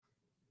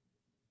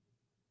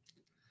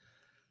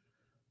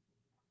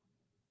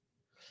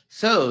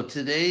So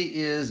today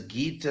is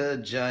Gita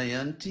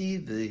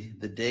Jayanti,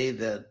 the day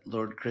that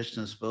Lord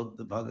Krishna spoke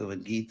the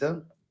Bhagavad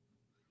Gita.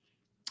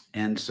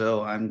 And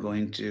so I'm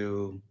going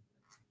to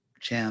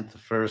chant the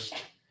first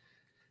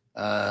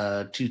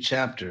two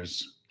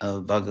chapters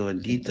of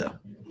Bhagavad Gita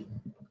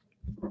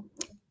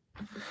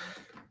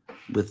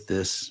with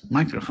this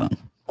microphone.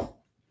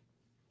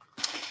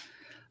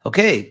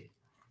 Okay,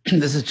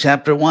 this is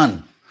chapter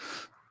 1.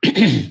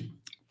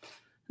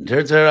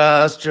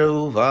 Dhritarashtra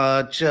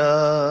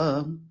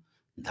Uvacha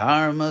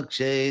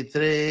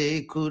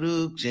Dharmakshetre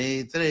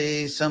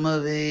Kurukshetre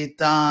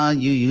Samaveta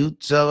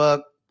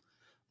Yuyutsavak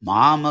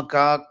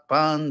Mamakak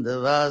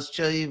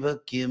Pandavaschaiva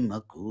Kim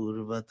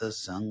Akurvata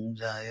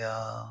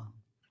Sanjaya.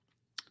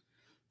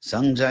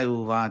 Sanjaya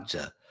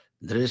Uvacha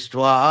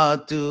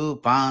Drishtva tu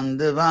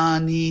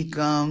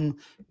Pandavanikam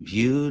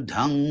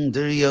Vyudhang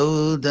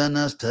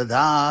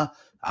Duryodhanastada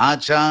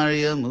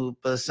Acharya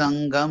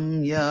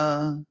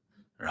Mupasangamya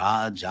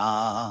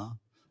Raja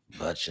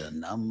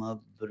Vachanam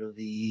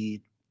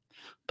Abravit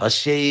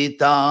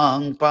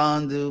Pashetang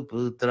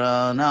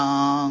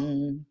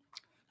Panduputranang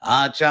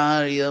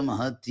Acharya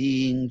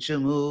Mahating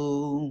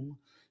Chamu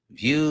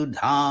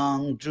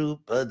Vyudhang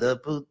Drupada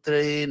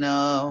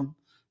Putrena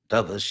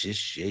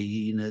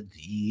Tavashishyena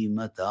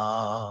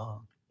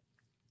Dhimata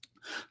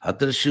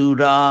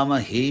Atrashura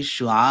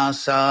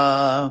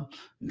Maheshwasa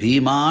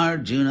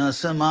Bhimarjuna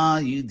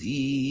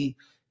Samayudhi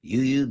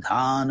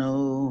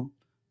Yuyudhano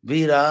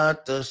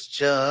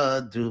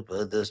Viratascha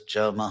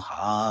Drupadascha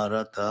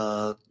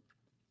Maharata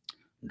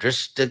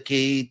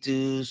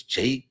Drishtaketus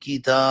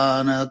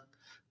Chaikitanak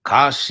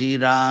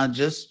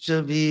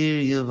Kashirajascha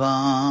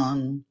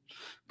Viryavan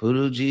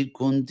Purujit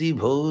Kunti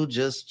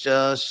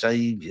Bhojascha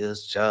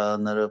Shaibhyascha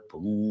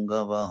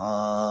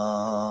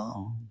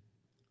Narapungavaha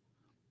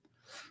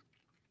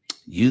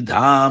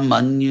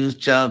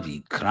Yudhamanyuscha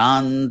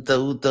Vikranta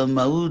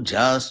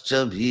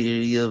Utamaujascha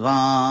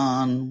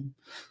Viryavan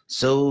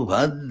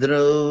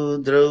Saubhadro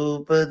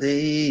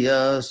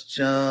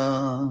Draupadeyascha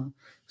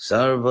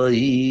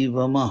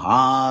Sarvaiva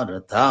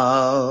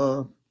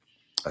Maharata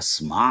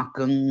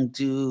Asmakam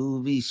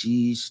tu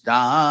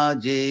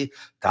Vishishtaje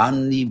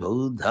Tani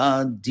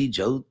Bodha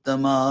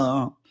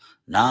Dijotama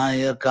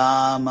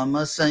Nayaka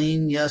Mama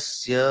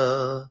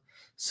Sainyasya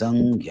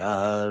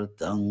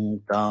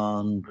Sangyartam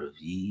Tan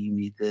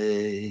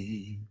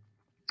Bravimite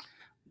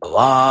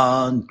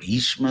Bhavan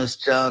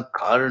Bhishmascha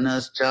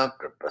Karnascha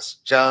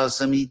Kripascha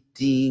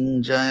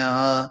Samiting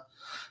Jaya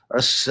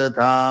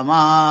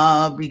Asatama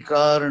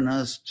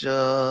Vikarnascha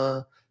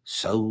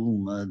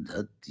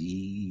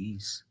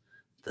Saumadhatis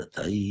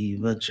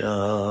Tataiva cha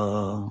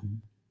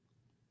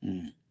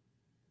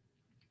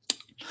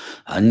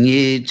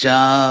Anye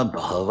cha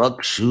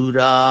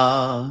bhavakshura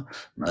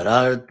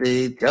mararte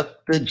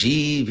tyakta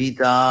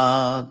jivita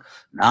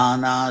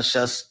nana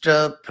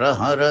shastra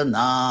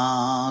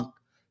praharanak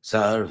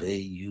sarve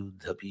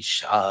yudha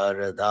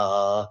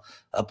pisharada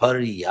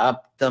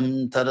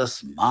aparyaptam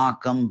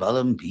tarasmakam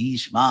balam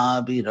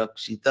bhishma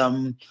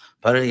birakshitam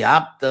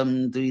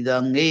paryaptam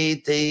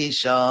tuidangete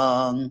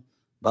shang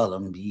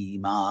balam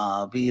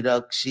bhima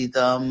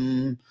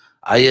birakshitam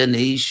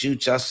Ayaneshu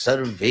cha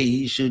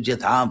sarveshu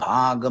jatha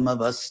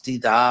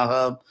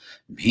bhagamavastitaha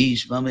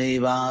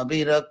bhishmameva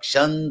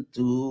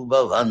virakshantu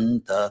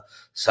bhavanta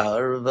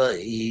sarva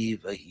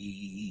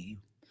evahi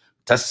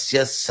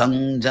tasya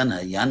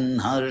sanjanayan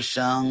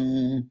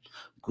harsham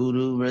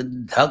kuru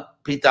vriddhak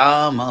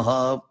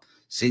pitamaha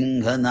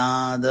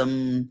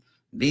singhanadam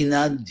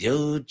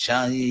vinadyo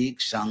chaik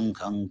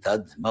shankham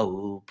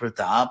tadmau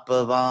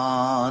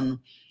pratapavan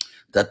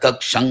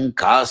Tatak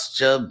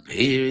shankascha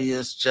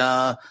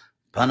bhiryascha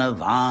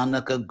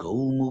panavanaka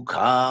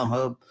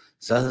gomukha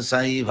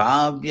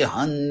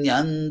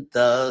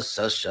sahasaivabhyahanyanta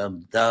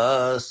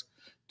sashabdas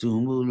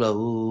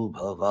tumulo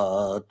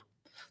bhavat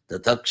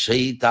Tatak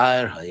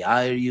shaitar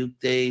hayar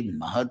yukte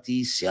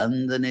mahati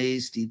syandane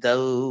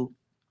stito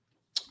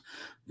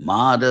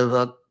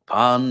madhavak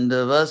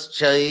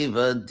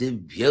pandavaschaiva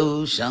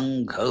divyo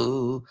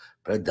shankho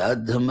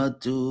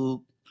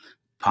pradadhamatu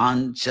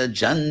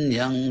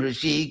Panchajanyang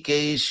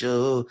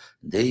Rishikesho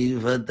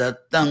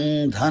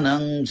Devadattang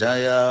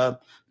Dhananjaya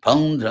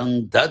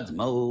Paundrang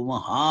Dadmo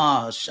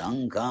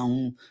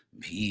Mahashankam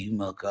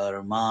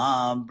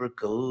Bhimakarma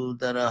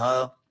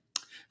Brakodaraha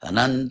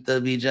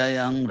Ananta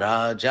Vijayang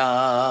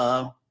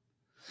Raja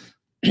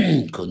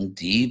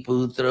Kunti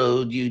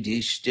Putro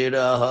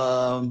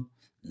Yudhishthiraha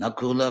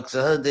Nakulak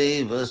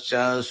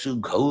Sahadevascha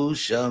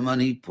Sughosha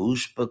Mani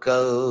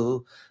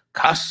Pushpako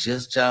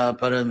Kasyascha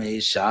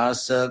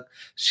Parameshasak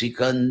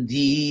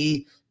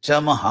Shikandi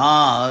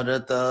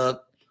Chamaharata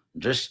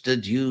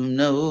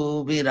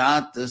Drishtadyumno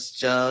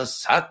Viratascha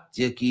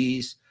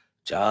Satyakis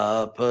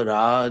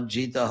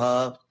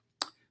Chaparajitaha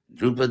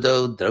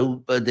Drupado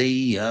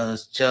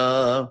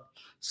Draupadeyascha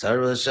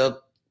Sarvashak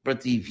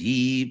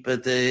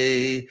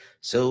Prativipate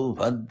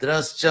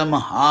Saubhadrascha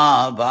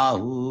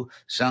Mahabahu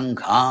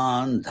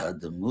Shankhan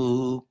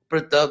Dadmuk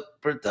Pratak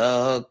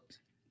Pratak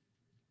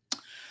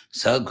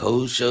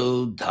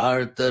Saghosho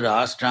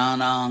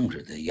dhartarashtanam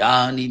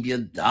hridayani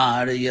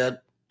vyadharayat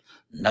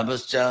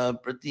navascha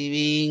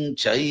prativing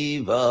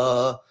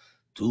chaiva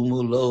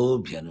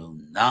tumulo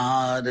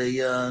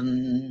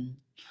bhyanunadayan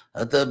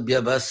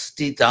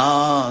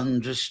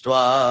atabhyavastitan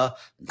drishtva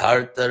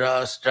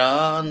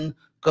dhartarashtan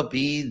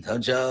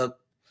kapidhajak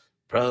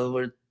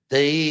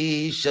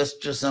pravarte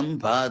shastra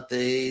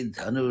sampate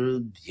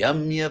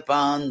dhanurudhyamya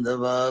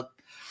pandavak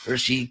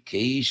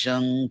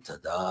rishikesham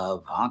tada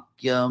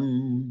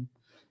vakyam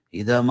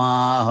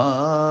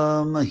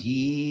idamaha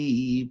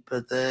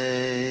mahipate.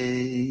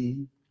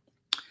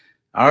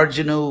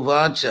 Arjuna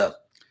Uvacha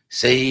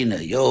Sena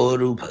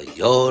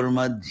Yorubhayor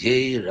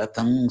Madhye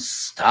Ratang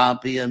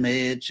Stapya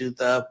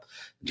Mechuta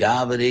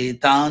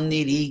Javaretan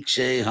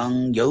Nirikshe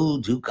Hang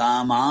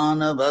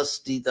Yodhukamana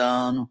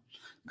Vastitan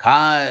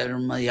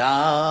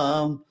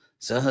Kairmayam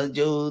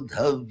Sahajo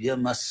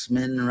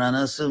Dhavyamasmin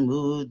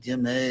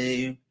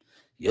Ranasamudhyame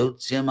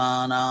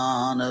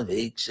Yotsyamanan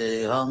Avekshe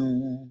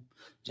Hang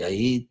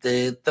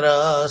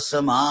Jaitetra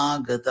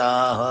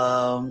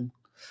Samagataha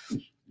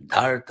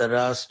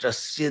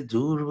Dhartarashtrasya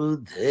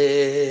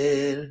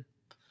Durbuddher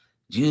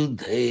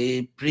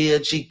Yudhe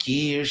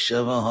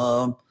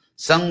Priyachikirshavaha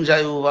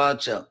Sanjaya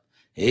Uvacha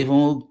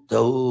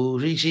Evamukto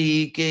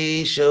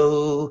Rishikesho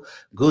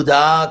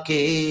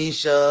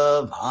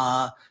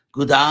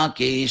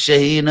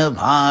Gudakeshena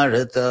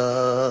Bharata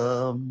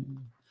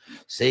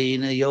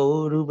Sena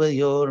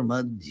Yorubayor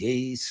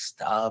Madhye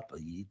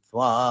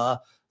Stapayitva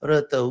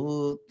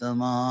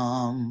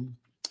Ratautamam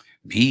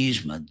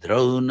Bhishma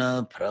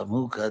Drona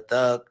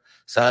Pramukhatak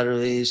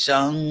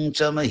Sarveshang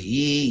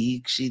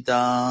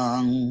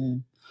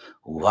Chamahikshitang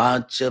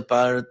Uvacha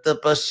Partha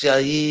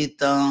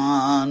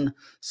Pasyaitan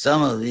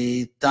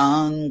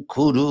Samavitan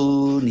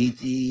Kuru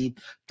Niti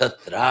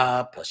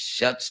Tatra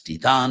Pasyat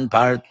Stitan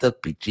Partha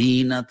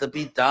Pitrina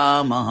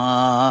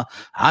Tapitamaha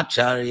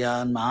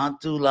Acharyan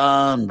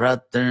Matulan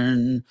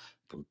Bratan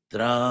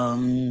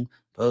Putran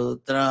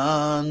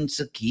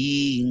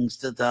Sakings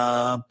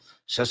Tata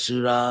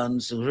Shasuran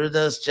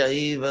Suhridas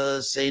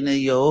Chaiva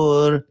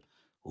Senayor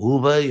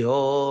Ubayorapi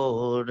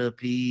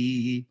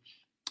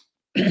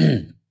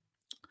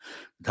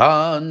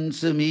Dhan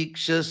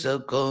Samiksha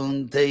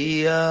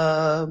Sakonteya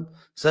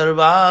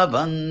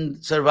Sarvan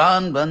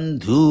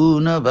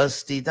Bandhuna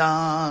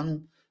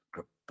Bastitan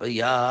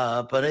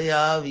Kripaya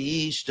Paraya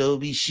Vishto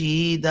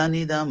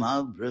Vishidanidam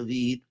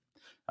Abravit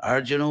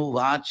Arjuna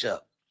Vacha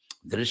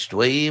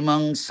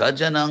Drishtvaimang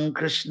Sajanang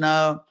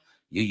Krishna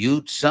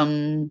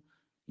Yuyutsum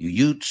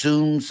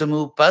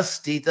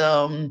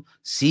Samupastitam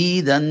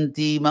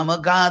Sidanti Mama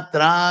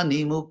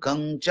Gatrani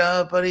Mukham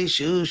Cha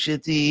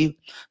Parishushati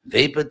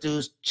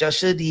Vepatus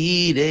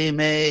Chashadire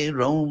Me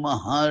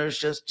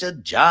Romaharshas Cha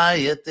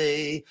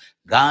Jayate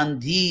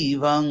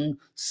Gandhivang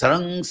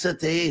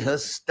Sarangsate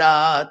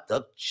Hasta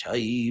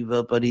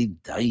Takshaiva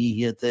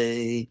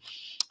Paridayate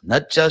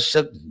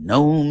Nachashak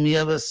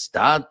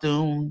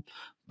Nomyavastatum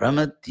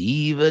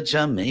Brahmativa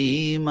cha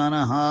me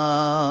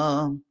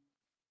manaha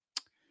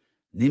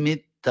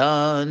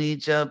Nimittani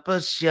cha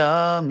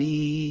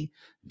pasyami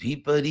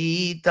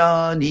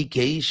Viparitani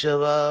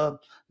keshava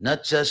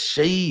Nacha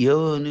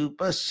shayyo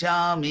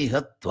nupasyami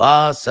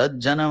Hatva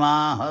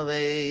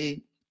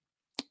sajjanamahave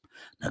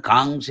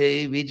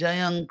Nakangshe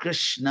vijayam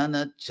Krishna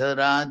Nacha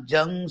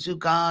rajang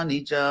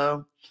sukani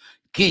cha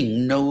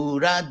King no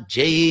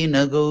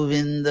Rajena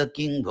Govinda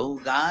King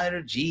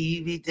Bhogar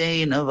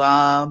Jivitena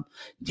Vam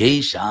Jai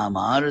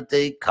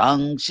Shamarte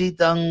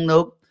Kangsitang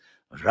no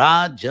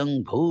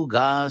Rajang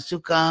Bhoga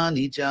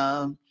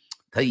Sukanicha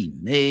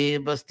Taime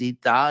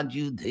Bastita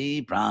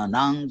Judhe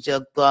Pranang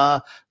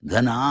Chaktva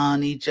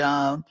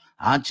Dhananicha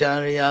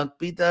Acharya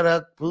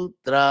Pitarak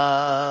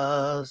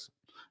Putras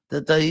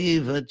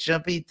Tataiva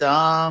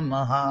Chapita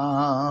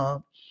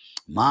Maha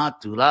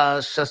Matula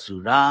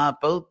Shasura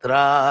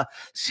Pautra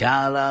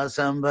Shala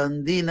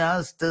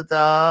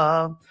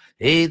Sambandinastata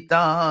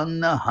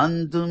Etan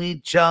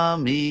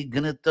Hantumichami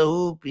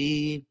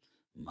Gnatopi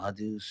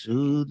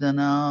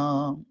Madhusudana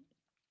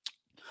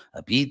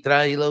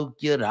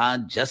Apitrailokya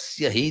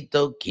Rajasya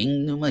Hito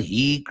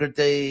Kingmahi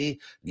Krite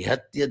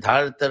Nihatya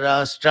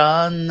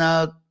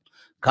Dhartarashtrana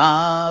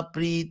Ka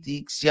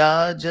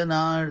pritiksya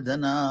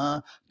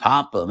janardana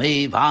papa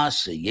me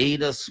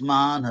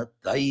vasayedasman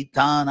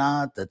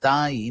hataitana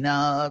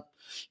tataina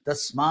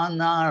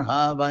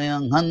tasmanarha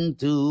vayang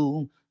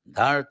hantu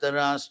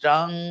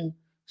dhartarashtrang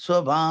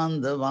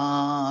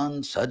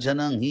swabandhavan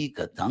sajanang hi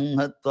katang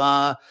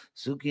hatva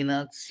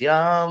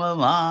sukhinaksyama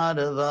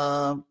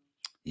madhava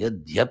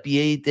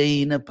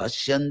yadhyapyeteina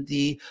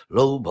pasyanti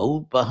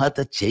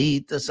lobhopahata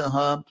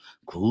chetasaha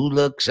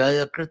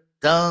kulakshaya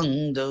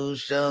kritang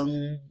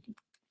dosham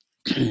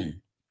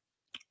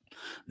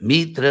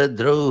mitra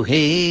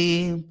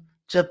drohe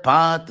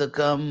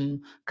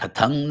chapatakam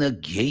kathang na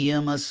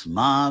gyayam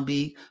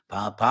asmavi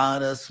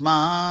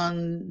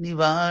paparasman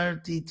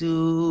nivartitu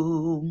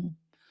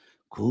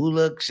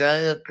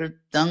kulakshaya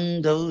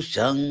kritang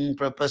dosham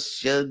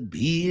prapasyad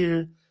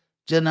bhir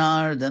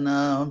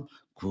janardana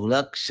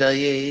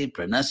Kulakshaye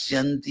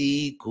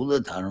pranasyanti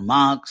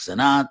kuladharmak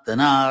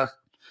sanatanah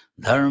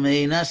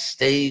dharme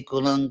naste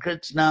kulang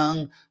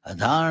kritsnang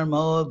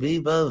adharmo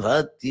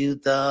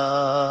vibhavatyuta.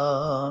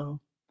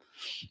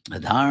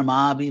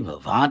 Adharma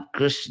vibhavat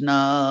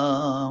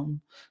krishna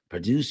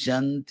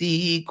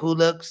pradusyanti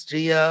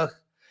kulakstriyah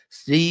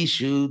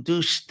strishu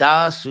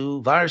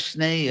dushtasu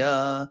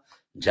varsneya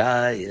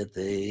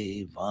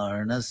jayate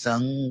varna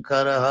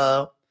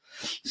sankaraha.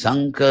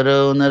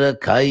 Sankaro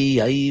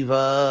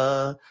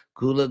narakayaiva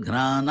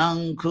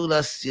kulagranang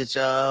kulasya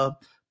cha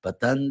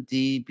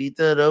patanti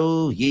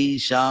pitaro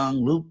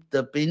yeshang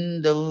lupta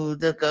pindo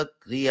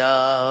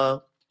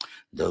dakakriya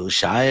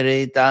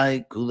doshaire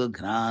tai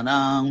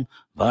kulagranang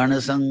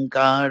varna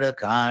sankara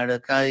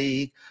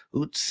karakai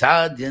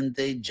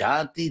utsadyante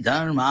jati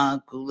dharma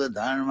kula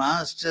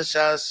dharmascha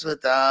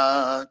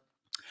shasvata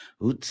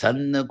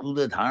utsanna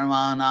kula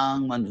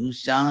dharmanang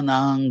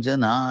manusyanang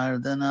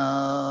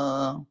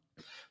janardana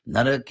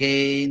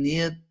Narake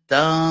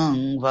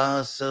niyatang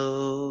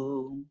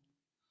vaso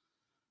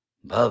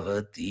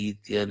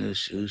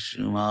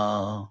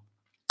bhavatityanusushuma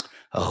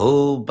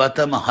aho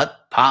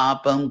batamahat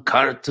papam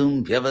kartum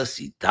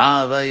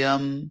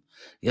vyavasitavayam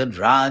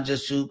yadraja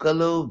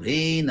sukalo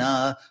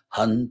bhena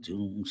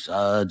hantum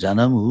sa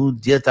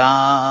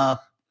janamudyata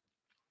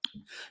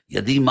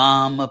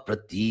yadimam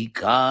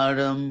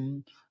pratikaram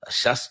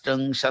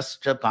ashastang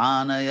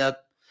shastrapanayak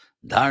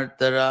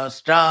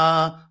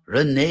Dhartarashtra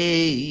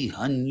Rane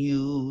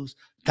Hanyus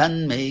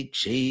Tanme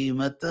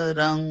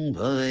Ksheematarang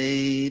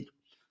Bhaved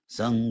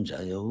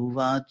Sanjayo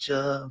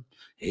Vacha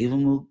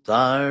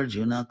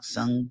Evamuktarjunak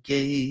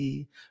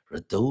Sankye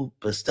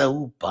Ratopasta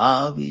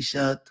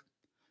Upavishat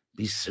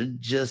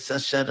Visrijya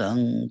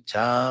Sasharang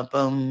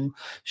Chapam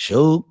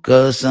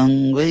Shoka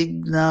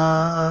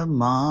Sangvigna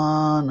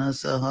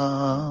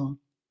Manasaha.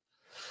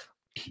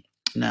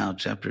 Now,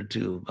 chapter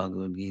 2 of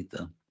Bhagavad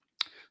Gita.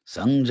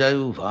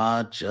 Sanjaya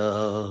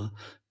Vacha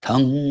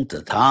Tang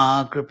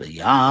Tata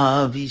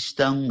Kripaya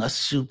Vishtang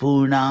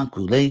Asupurna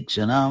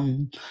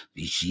Kulekshanam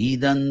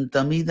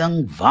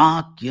Vishidantamidang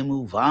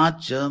Vakyam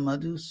Uvacha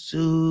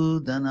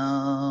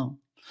Madhusudana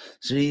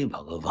Sri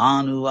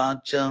Bhagavanu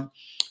Vacha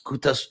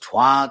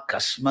Kutastva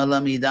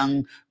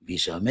Kasmalamidang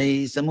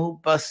Vishame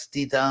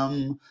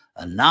Samupastitam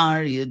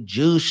Anarya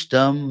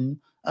Jushtam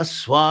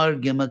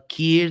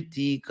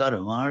Aswargyamakirti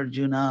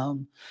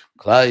Karamarjunam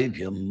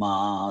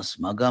Klaibhyamas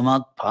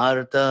Magamak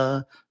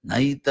Parta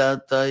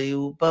Naitatai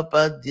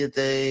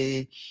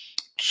Upapadyate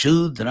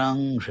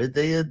Shudrang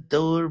Hridaya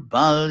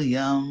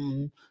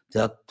Durbalyam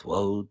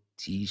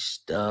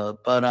Taktvautishta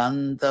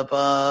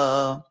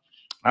Parantapa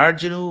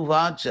Arjunu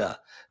Vacha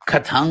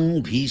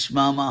Kathang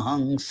Bhishma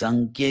Mahang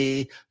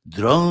Sankye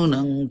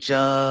Dronang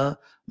Cha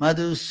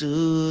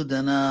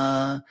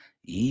Madhusudana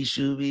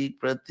Ishuvi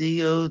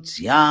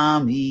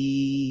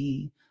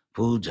Pratiyotsyami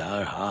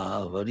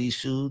Pujarha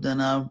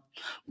Varisudana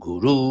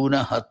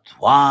Guruna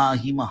Hatva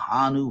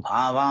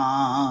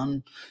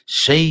Himahanubhavan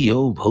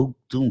Shayo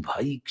Bhoktum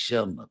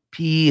Bhaiksham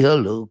Piha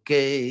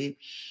Loke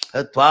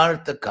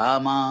Hatvarta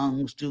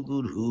Kamangs to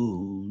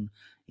Gurun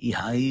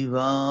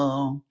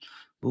Ihaiva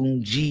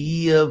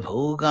Punjiya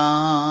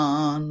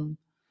Bhogan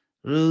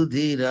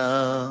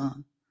Rudira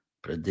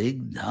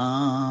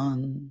Pradigdhan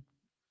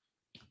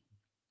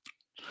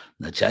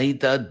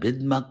Nachaitad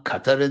Bidma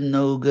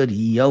Katarano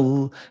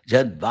Gariyo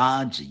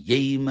Jadvaj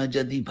Yema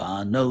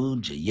Jadivano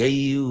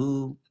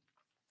Jayeyu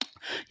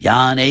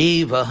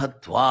Yaneva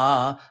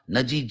Hatva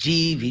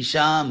Najiji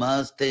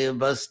Vishamaste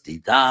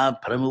Vastita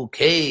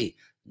Pramukhe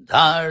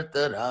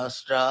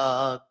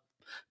Dhartarashtra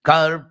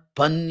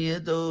Karpanya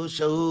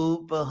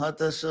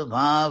doshopahata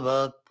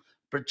svabhak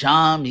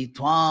prachami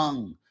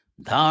twang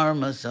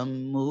dharma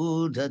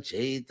sammudha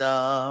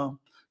cheta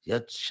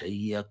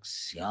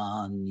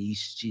yatshayaksyan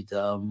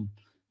nishchitam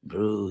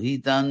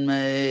bruhitan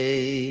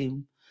me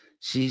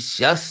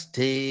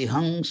shisyaste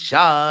hang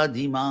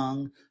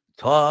shadimang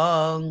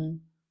twang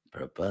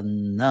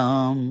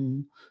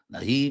prapannam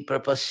nahi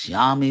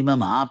prapasyami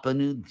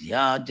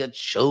mamapanudhya jat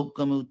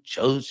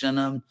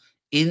shokamuchoshanam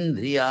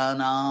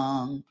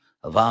indriyanam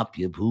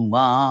Avapya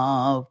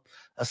bhumav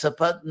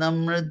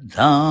asapatnam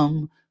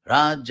riddham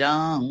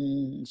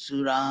rajang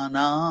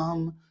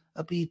suranam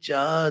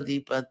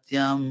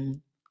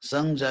apichadipatyam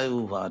Sanjaya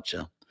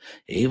Uvacha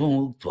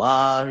Evam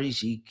uktva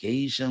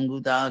rishikesham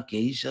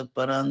gudakesha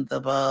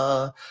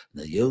parantapa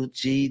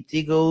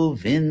nayochiti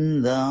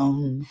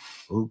govindam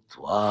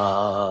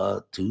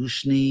uktva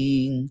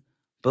tushning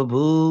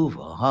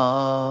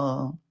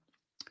babhuvaha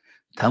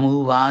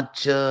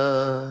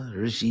Tamuvacha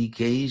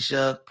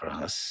Rishikesha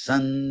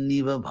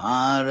Prasanniva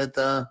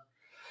Bharata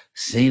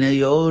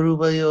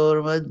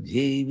Senayorubayor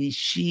Madhye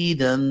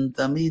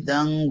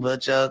Vishidantamidang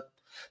Vachak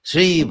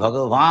Sri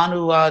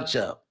Bhagavanu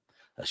Vacha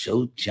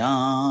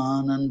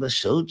Ashochan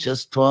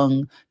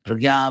Vashochastwang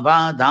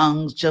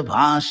Pragyavadang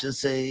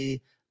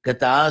Bhashase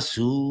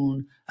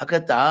Katasun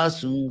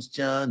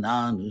Akatasuncha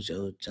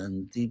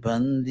Nanusochanti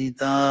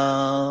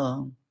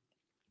Pandita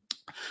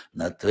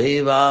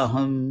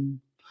Natvevaham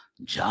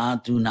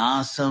Jatu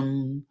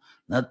nasam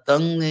na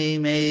tangne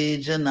me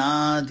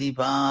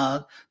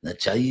janadipag, na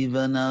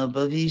chaiva na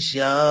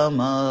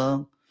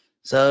bhavishyama,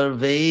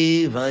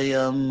 sarve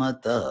vayam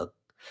atak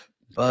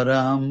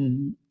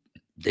param,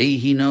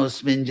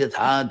 dehinosmin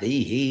jatha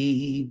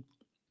dehi,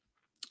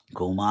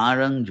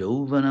 Kumarang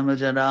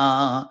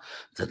Jovanamajara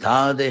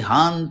Tatha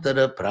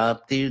Dehantara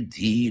Praptir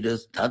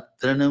Dhiras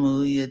Tatra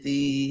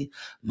Namuyati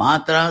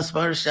Matra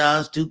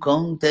Sparshas Tu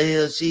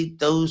Konteya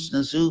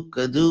Sitosna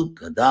Sukha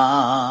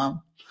Dukkada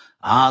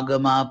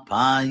Agama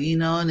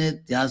Payino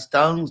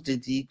Nityastang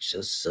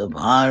Stitikshasa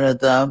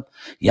Bharata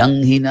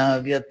Yang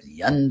Hinavyat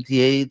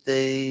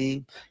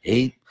Yantyete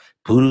Hey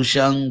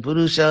Purushang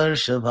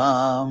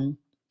Purusharshabham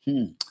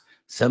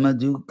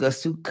Samaduka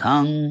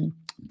Sukhang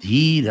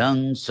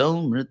Dhirang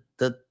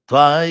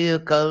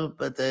somritattvaya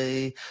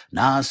kalpate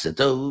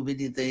nasato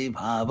vidite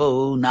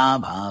bhavo na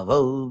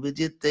bhavo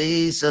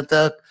vidite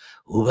satak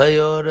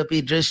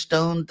ubhayorapi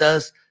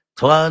drishtontas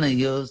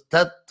tvanayos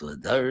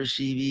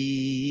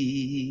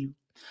tattvadarshivi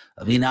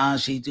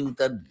avinashi tu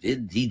tad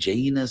vidhi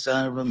jaina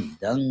sarvam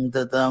idang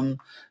tatam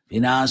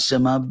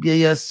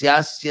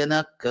vinashamabhyayasyasya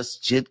na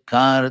kaschit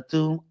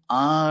kartum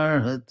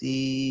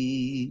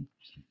arhati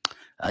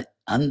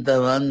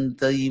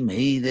Antavantai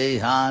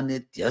Medeha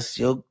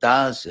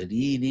Nityasyokta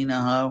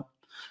Saririnaha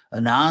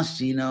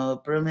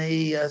Anasino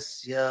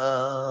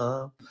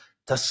Prameyasya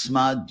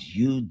Tasmad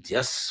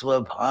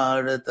Yudhyasva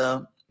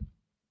Bharata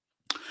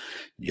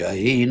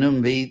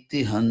Jainam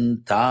Veti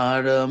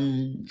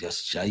Hantaram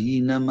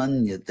Jaschaina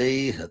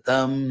Manyate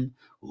Hatam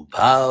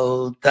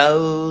Ubhau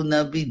Tau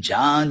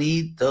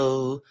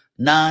Nabijanito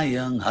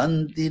Nayang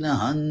Hantina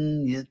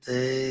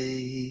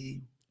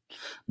Hanyate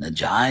न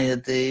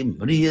जायते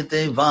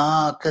म्रियते वा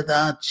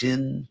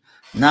कदाचिन्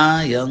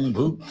नायं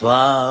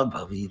भूत्वा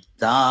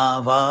भविता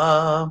वा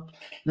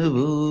न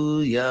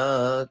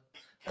भूयात्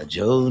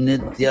अजो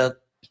नित्यः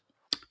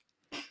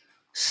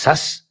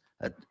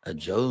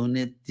अजो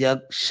नित्यः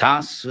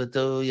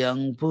शाश्वतो यं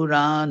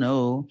पुराणो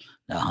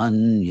न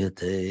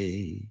हन्यते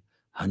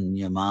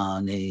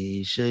हन्यमाने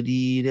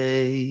शरीरे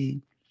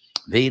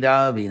वेदा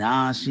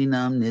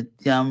विनाशिनं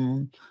नित्यं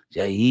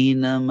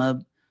जैनम्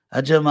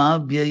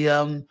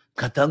अजमव्ययम्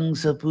Katang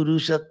sa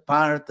purushat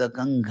partha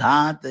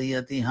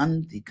kanghatayati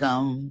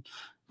hantikam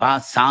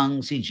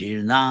pasangsi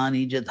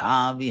jirnani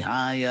jatha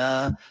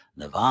vihaya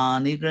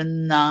navani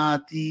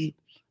grannati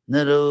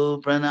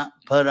naro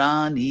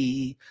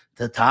parani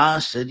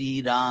tatha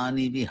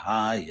sharirani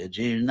vihaya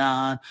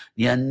jirnan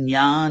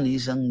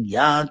yanyani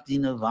sangyati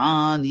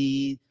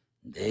navani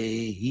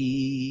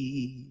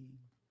dehi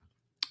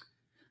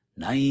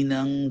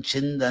nainang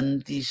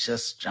chindanti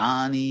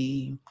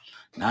shastrani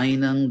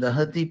Nainang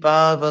dahati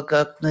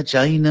pavakak na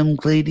chainam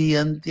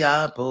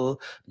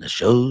klediantyapo na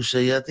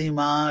shoshayati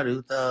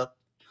marutak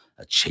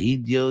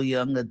achedyo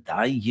yang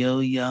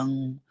adayyo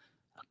yang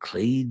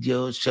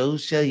akledyo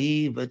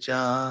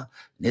shoshaivacha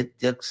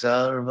nityak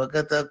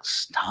sarvagatak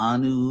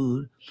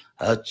sthanur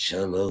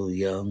achalo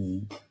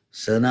yang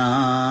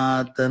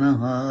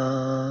sanatanaha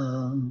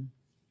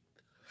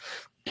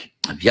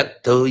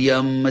Vyakto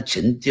yam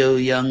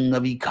achintyo yang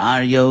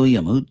avikaryo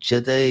yam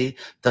uchate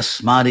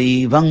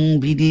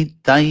tasmadevang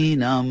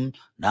viditainam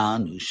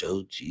nanu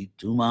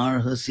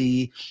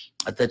shochitumarhasi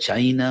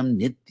atachainam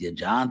nitya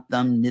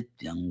jatam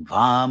nityang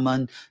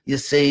vaman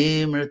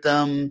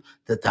yasemritam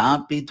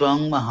tatapi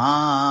tvang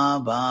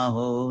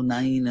mahabaho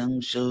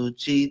nainam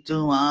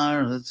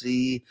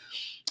shochitumarhasi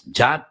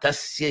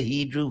jatasya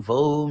hi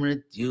dhruvo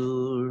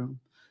mrityur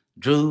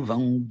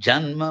Dhruvam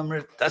janma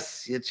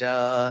mritasya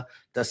cha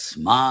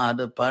tasmad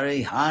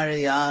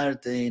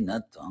pariharyarte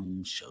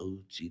natvam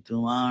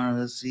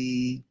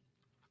shochitumarhasi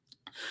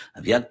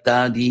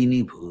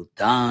Avyaktadini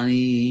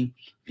bhutani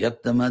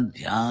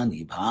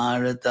vyaktamadhyani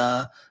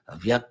bharata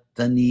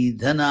avyaktani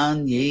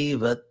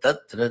dhananyeva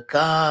tatra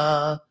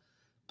ka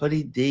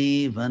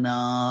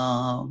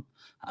paridevanam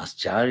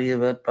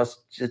Ascharyavat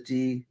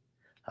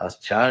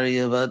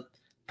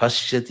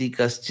Pashyati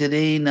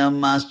kaschidena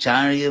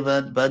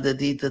ascharyavat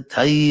badati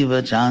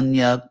tathaiva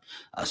chanyak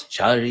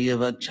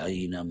ascharyavat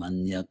chaina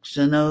manyak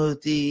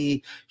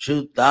shanoti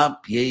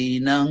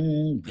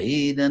shutapyenang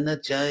vedana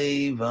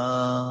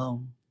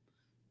chaiva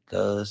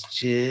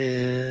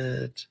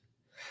kaschit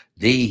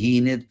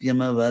dehi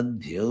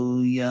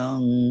nityamavadhyo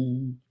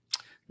yang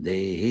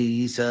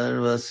dehi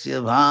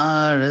sarvasya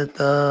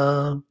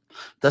bharata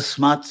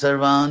tasmat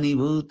sarvani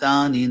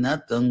bhutani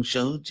natang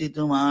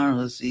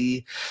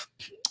shochitumarhasi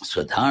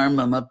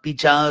Swadharmamapi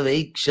cha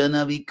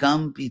vekshana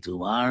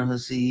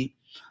vikampitumarhasi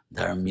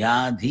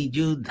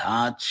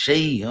dharmyadhijudhat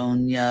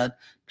sheyonyat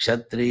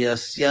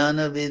kshatriyasya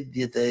na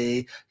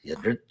vidyate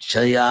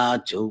yadritchaya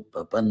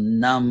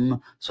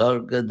chopapannam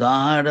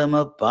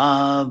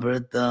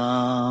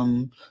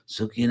swargadharamapavratam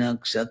sukhina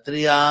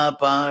kshatriya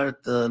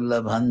partha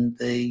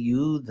labhante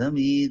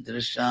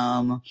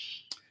yudhamidrisham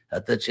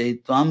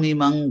atachetvam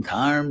imang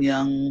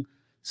dharmyang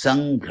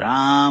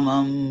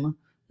sangramam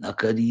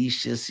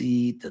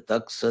Nakarishyasi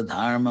tataksa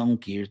dharmam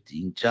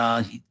kirtin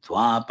cha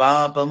hitva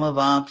papam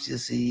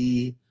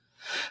avapsyasi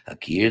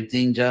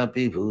Akirting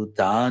japi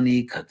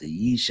bhutani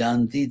khati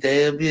shanti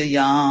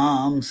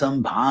tevyayam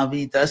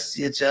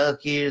sambhavitasya cha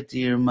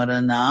kirtir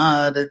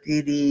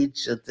maranadati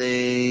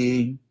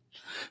richate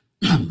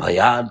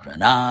bhayad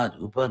pranad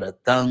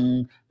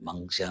uparatang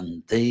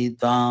mangsyante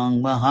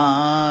tang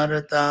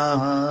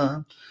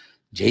maharataha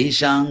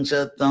jaishang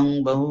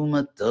satang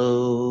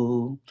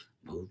bahumato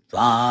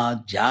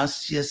bhutva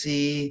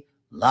jasyasi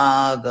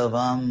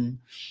lagavam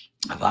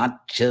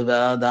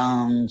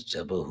Avachavadam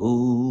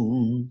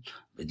Chabahun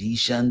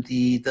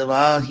Vidishanti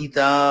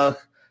Tavahitah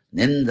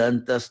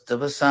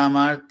Nindantastav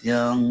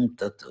Samartyam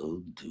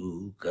Tato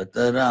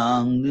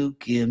Dukatarang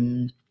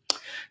Nukim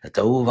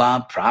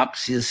Tatova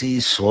Prapsyasi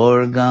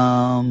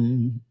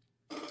Swargam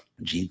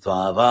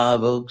Jitva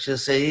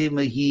Vokshase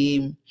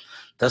Mahim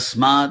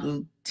Tasmad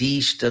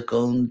Uttishta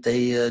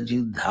Konteya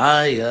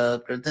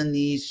Judhaya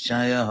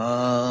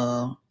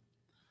Kratanishaya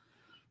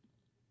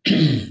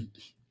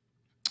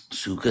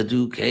Sukha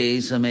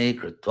dukhe same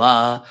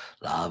kritva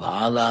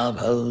labha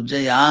labho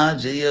jaya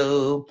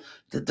jayo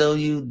tato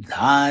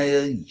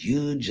yudhaya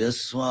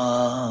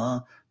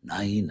yujaswa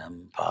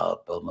nainam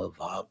papam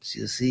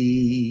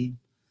avapsyasi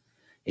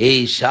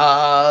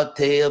esha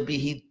te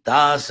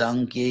abhita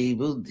sankye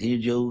buddhi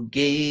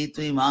yoge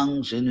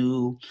tvimang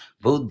shanu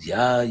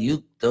buddhya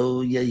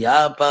yukto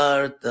yaya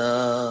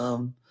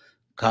parta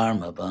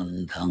karma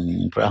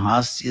bandhang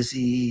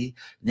prahasyasi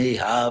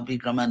neha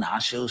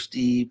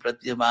vikramanashosti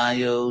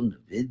pratyamayo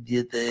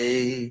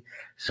vidyate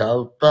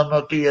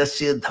salpamapi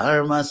asya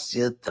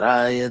dharmasya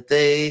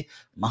trayate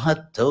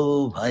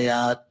mahatto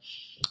bhayat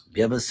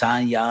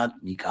vyavasayat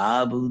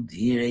mika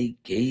buddhire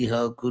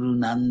keha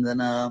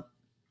kurunandana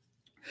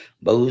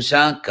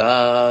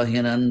baushaka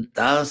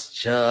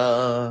hinantascha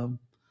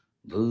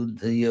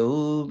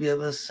buddhayo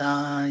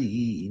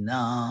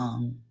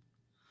vyavasayinam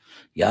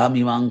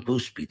Yamimang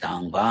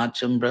pushpitang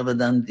vacham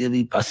bravadanti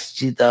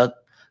vipaschitak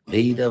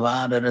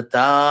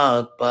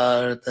vedavadaratak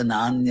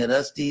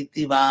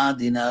partananyarastiti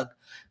vadinak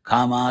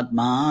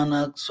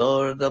kamatmanak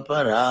sorga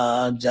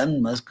para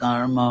janmas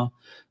karma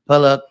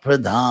palak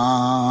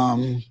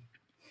pradam.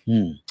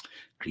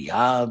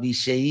 Kriya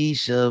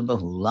Vishesha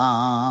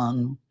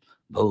Bahulan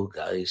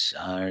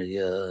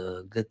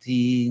Bhogaisharya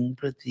Gating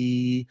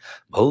Prati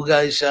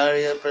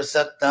Bhogaisharya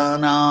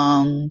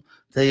Prasaktanam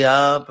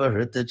Taya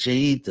Parita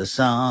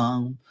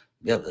Chetasam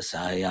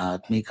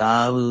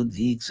Vyavasayatmika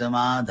Buddhik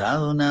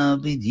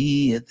Samadhavana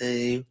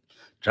Vidhiyate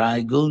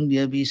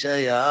Trigunya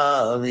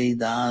Vishaya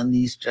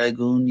Vedanis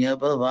Trigunya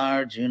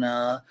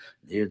Bhavarjuna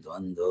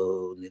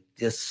Nirdvando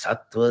Nitya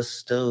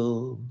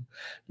Sattvasto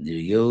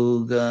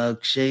Niryoga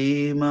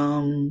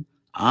Kshemam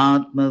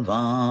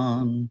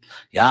Atmavan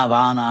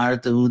Yavan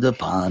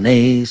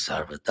Artudapane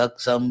Sarvatak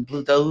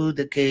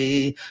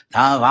Samplutodake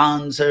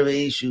Tavan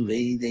Sarveshu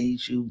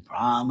Vedeshu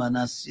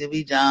Brahmanasya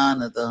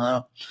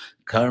Vijanatah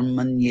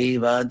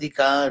Karmanyeva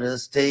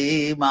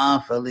Dikaraste Ma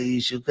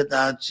Phaleshu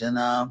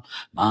Kadachana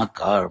Ma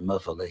Karma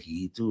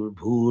Phalahitur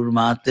Bhur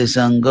Mate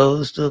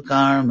Sangostu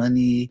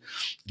Karmani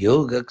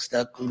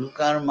Yogaksta Kuru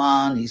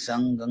Karmani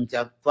Sangam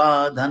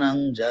Tyakva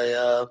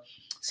Dhananjaya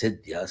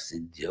Siddhya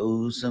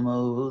Siddhyo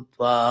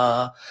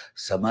Samavutva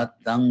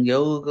Samattang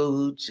Yoga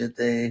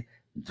Uchate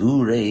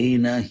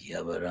Durena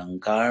Hyavarang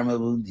Karma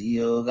Buddhi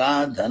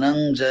Yoga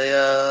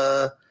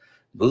Dhananjaya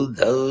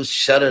Buddho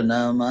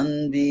Sharanam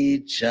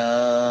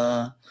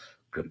Anvicha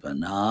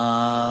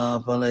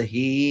Kripana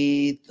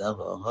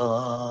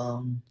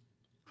Palahitavaham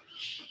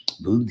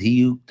Buddhi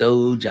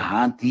yukto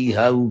jahati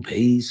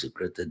haubhe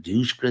sukrita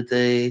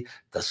dushkrite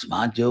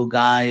tasmat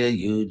yogaya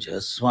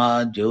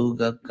yujasva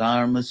yoga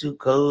karma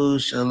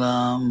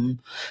sukoshalam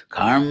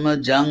karma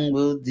jang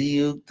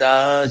buddhi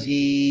yukta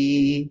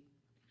hi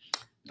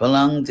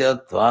palang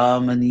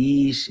tyaktva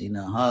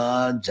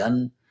manishinaha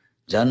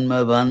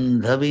janma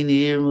bandha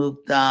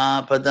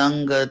vinirmukta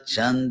padanga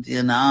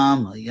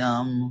chantyanam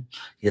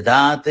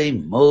yadate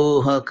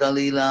moha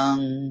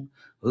kalilang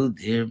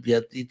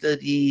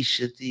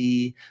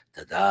Udhirvyatitarishati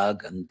tada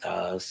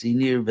gantasi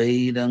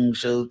nirvedang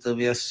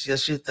shotavyasya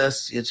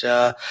shutasya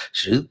cha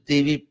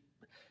shruti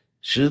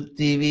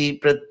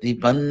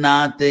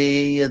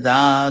vipratipannate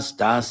yada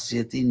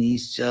stasyati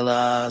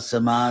nischala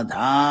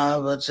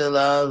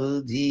samadhavachala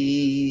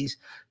buddhis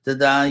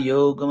tada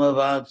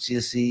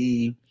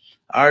yogamavapsyasi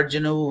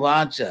Arjuna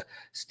uvacha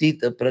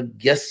stita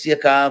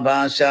pragyasya ka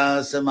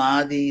bhasha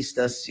samadhi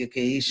stasya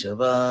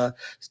keshava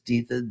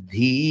stita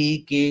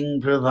dhi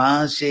king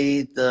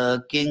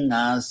pravasheta king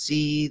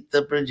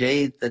asita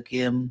prajeta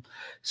kim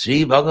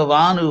Sri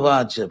Bhagavan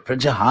uvacha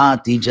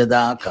prajahati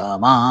jada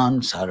kaman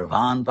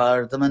sarvan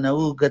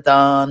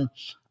parthamanogatan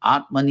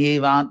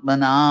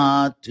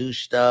atmanyevatmana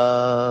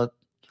tushta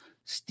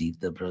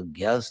stita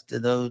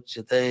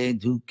pragyastidocate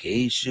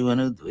dukeshu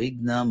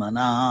anudvigna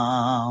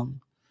manam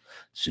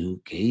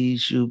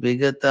Sukeshu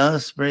Vigata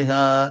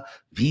Spriha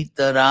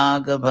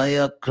Vitaraga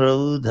Bhaya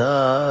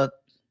Krodha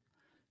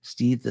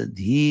Stita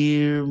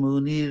Dhir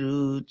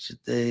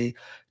Muniruchate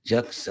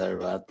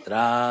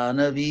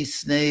Jaksarvatrana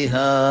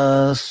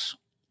Visnehas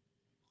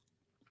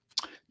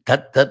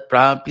tat tat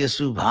prapya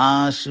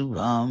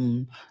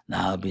subhashubham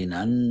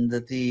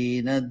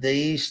nabhinandati na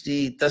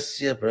deshti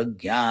tasya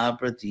pragya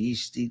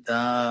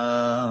pratishtita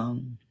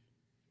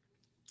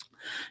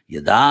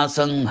yada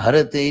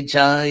sanharate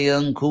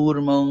chayam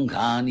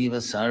kurmongani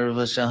va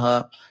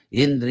sarvashaha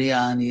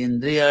indriyani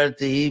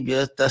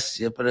indriyartebhya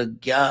tasya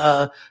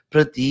pragya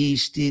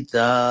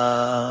pratishtita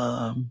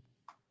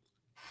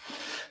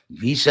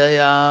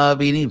Vishaya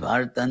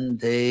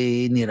vinivartante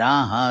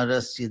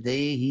niraharasya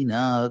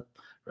dehinak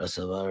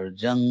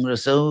rasavarjang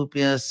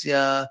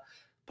rasopyasya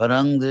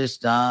parang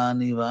drishta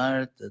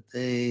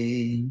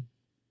nivartate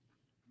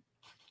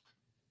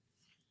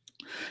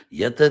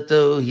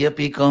yatato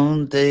hyapi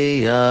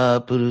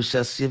kaunteya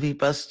purushasya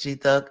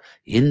vipaschitak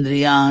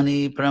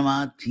indriyani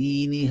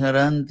pramatini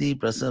haranti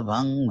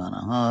prasavang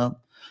manaha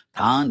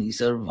thani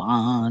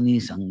sarvani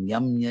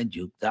samyamya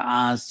yukta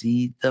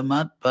asita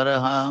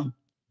matparaha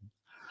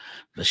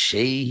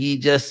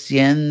Vashehi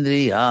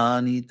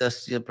jasyendriyani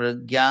tasya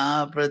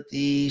pragya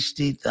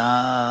pratishtita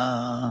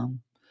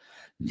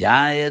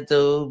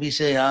Jayato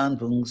vishayan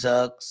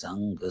pungsak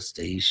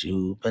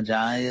sangasteshu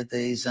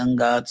pajayate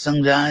sangat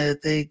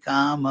sanjayate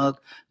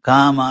kamak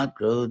kamat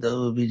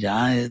krodho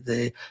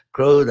vijayate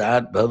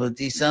krodhat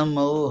bhavati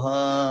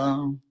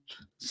sammoha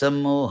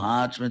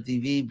sammohat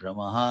smriti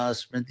vibhramaha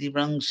smriti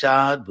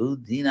vrangshad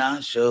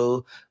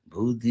buddhinasho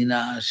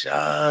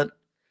buddhinashat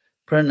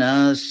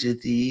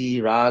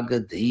Pranashyati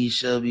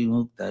ragadesha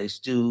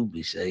vimuktastu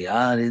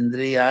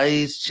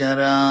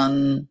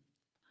visayarindriyaischaran.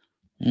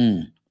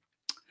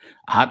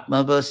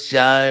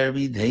 Atmavasyar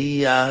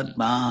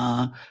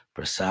vidheyatma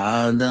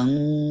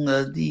prasadang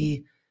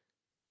adi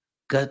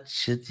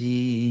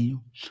gacchati.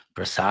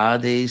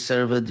 Prasade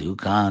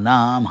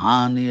sarvadhukanam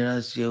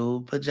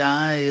hanirasyo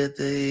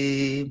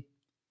pajayate.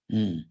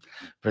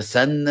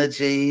 Prasanna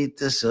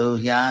cheta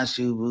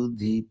sohyashu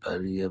buddhi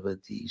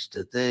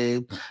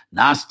paryavatishtate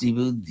nasti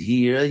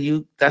buddhira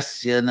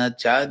yuktasya na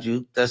cha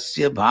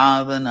yuktasya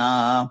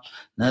bhavana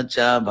na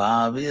cha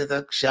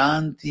bhavyata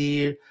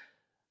kshantir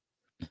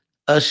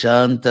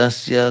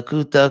ashantasya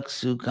kutak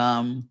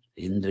sukham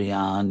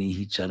indriyani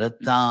hi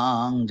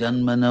charatang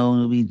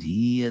janmano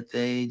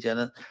vidhiyate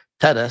jarat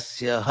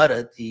tarasya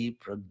harati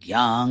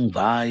pragyang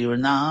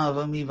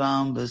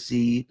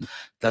vayurnavamivambasi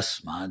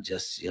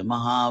tasmajasya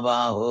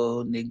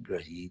mahabaho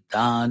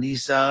nigrahitani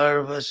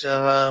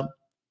sarvashaha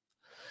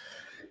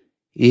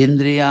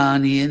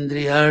indriyani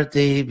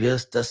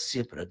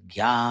indriyartebhyastasya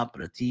pragya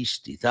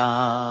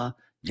pratishtita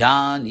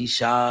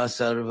janisha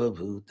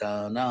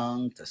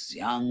sarvabhutanang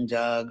tasyang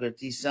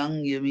jagrati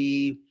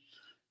sangyami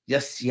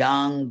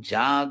yasyang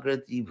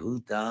jagrati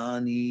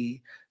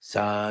bhutani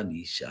sa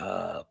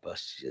nisha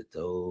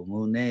pasyato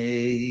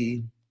mune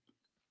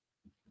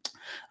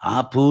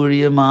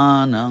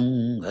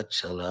apuryamanang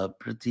achala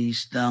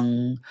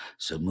pratishtam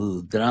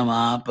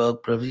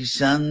samudramapa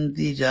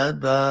pravishanti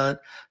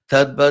jadvat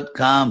tadvat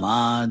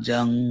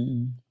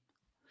kamajang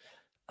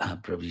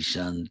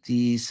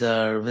apravishanti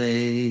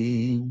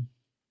sarve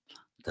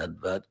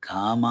tadvat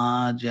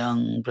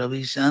kamajang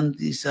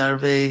pravishanti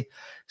sarve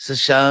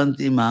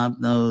sashanti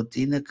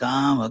mapnoti na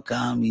kama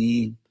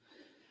kami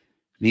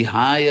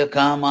Vihaya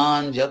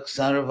kaman jak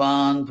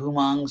sarvan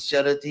pumang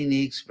charati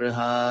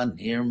nikspraha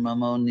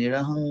nirmamo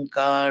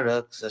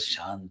nirahankarak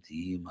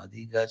sashanti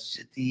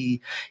madhigachyati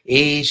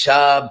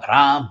esha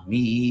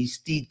brahmi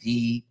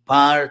stiti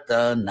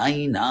parta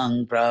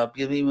nainang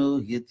prapya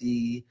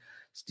vimuhyati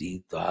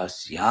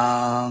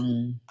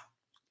stitvasyang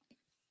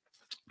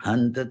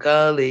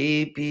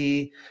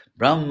hantakalepi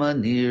brahma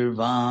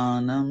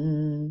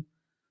nirvanam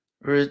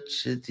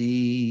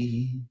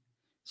richati.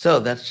 So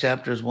that's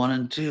chapters 1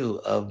 and 2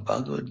 of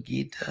Bhagavad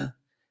Gita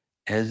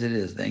as it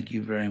is. Thank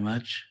you very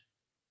much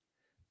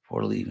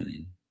for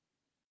listening.